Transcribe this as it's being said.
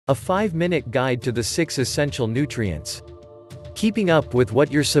A 5-minute guide to the 6 essential nutrients. Keeping up with what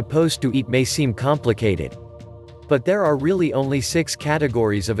you're supposed to eat may seem complicated. But there are really only 6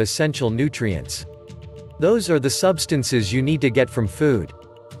 categories of essential nutrients. Those are the substances you need to get from food.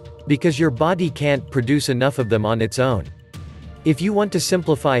 Because your body can't produce enough of them on its own. If you want to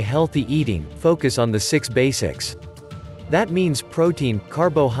simplify healthy eating, focus on the 6 basics. That means protein,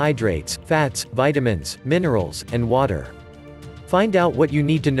 carbohydrates, fats, vitamins, minerals, and water. Find out what you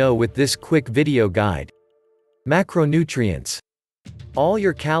need to know with this quick video guide. Macronutrients. All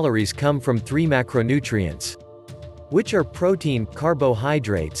your calories come from 3 macronutrients, which are protein,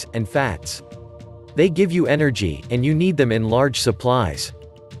 carbohydrates, and fats. They give you energy, and you need them in large supplies.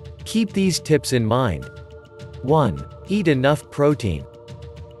 Keep these tips in mind. 1. Eat enough protein.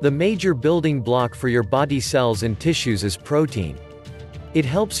 The major building block for your body cells and tissues is protein. It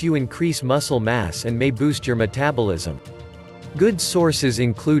helps you increase muscle mass and may boost your metabolism. Good sources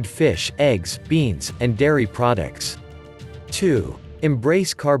include fish, eggs, beans, and dairy products. 2.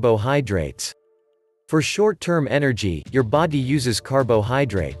 Embrace carbohydrates. For short-term energy, your body uses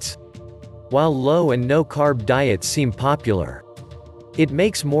carbohydrates. While low and no-carb diets seem popular, it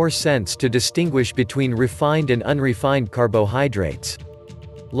makes more sense to distinguish between refined and unrefined carbohydrates.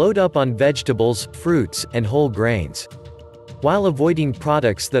 Load up on vegetables, fruits, and whole grains, while avoiding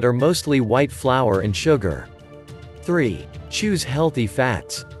products that are mostly white flour and sugar. 3. Choose healthy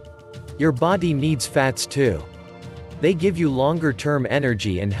fats. Your body needs fats too. They give you longer-term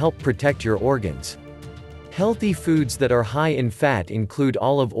energy and help protect your organs. Healthy foods that are high in fat include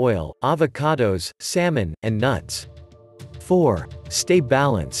olive oil, avocados, salmon, and nuts. 4. Stay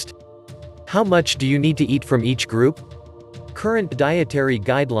balanced. How much do you need to eat from each group? Current dietary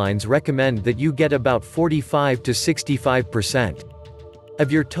guidelines recommend that you get about 45 to 65%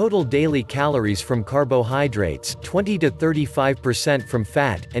 of your total daily calories from carbohydrates, 20 to 35% from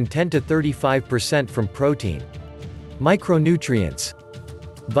fat, and 10 to 35% from protein. Micronutrients.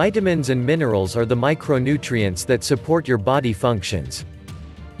 Vitamins and minerals are the micronutrients that support your body functions.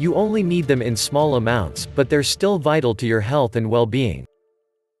 You only need them in small amounts, but they're still vital to your health and well-being.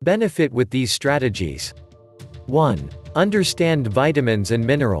 Benefit with these strategies. 1. Understand vitamins and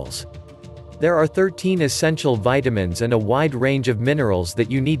minerals. There are 13 essential vitamins and a wide range of minerals that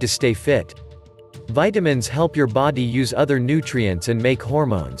you need to stay fit. Vitamins help your body use other nutrients and make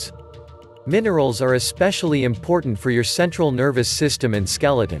hormones. Minerals are especially important for your central nervous system and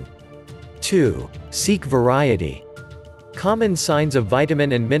skeleton. 2. Seek variety. Common signs of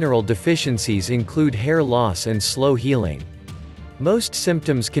vitamin and mineral deficiencies include hair loss and slow healing. Most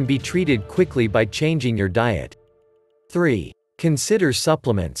symptoms can be treated quickly by changing your diet. 3. Consider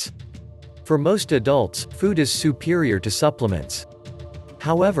supplements. For most adults, food is superior to supplements.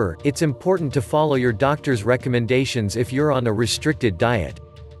 However, it's important to follow your doctor's recommendations if you're on a restricted diet.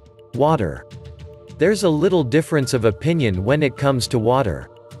 Water. There's a little difference of opinion when it comes to water.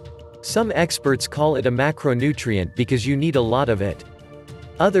 Some experts call it a macronutrient because you need a lot of it.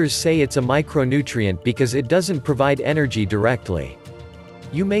 Others say it's a micronutrient because it doesn't provide energy directly.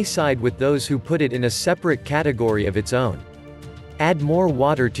 You may side with those who put it in a separate category of its own. Add more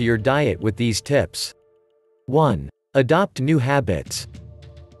water to your diet with these tips. 1. Adopt new habits.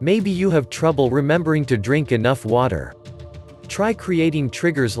 Maybe you have trouble remembering to drink enough water. Try creating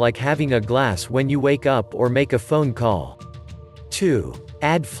triggers like having a glass when you wake up or make a phone call. 2.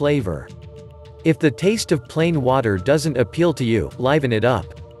 Add flavor. If the taste of plain water doesn't appeal to you, liven it up.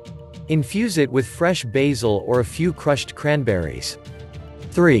 Infuse it with fresh basil or a few crushed cranberries.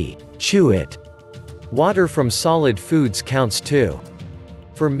 3. Chew it. Water from solid foods counts too.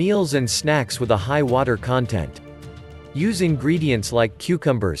 For meals and snacks with a high water content, use ingredients like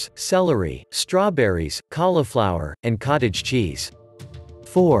cucumbers, celery, strawberries, cauliflower, and cottage cheese.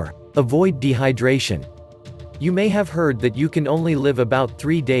 4. Avoid dehydration. You may have heard that you can only live about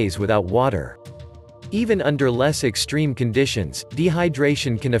 3 days without water. Even under less extreme conditions,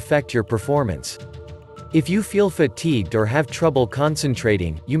 dehydration can affect your performance. If you feel fatigued or have trouble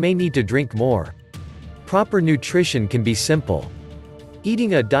concentrating, you may need to drink more. Proper nutrition can be simple.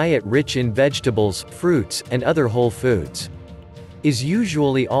 Eating a diet rich in vegetables, fruits, and other whole foods is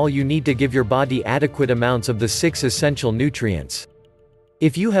usually all you need to give your body adequate amounts of the 6 essential nutrients.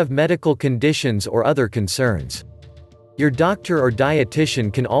 If you have medical conditions or other concerns, your doctor or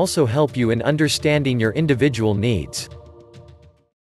dietitian can also help you in understanding your individual needs.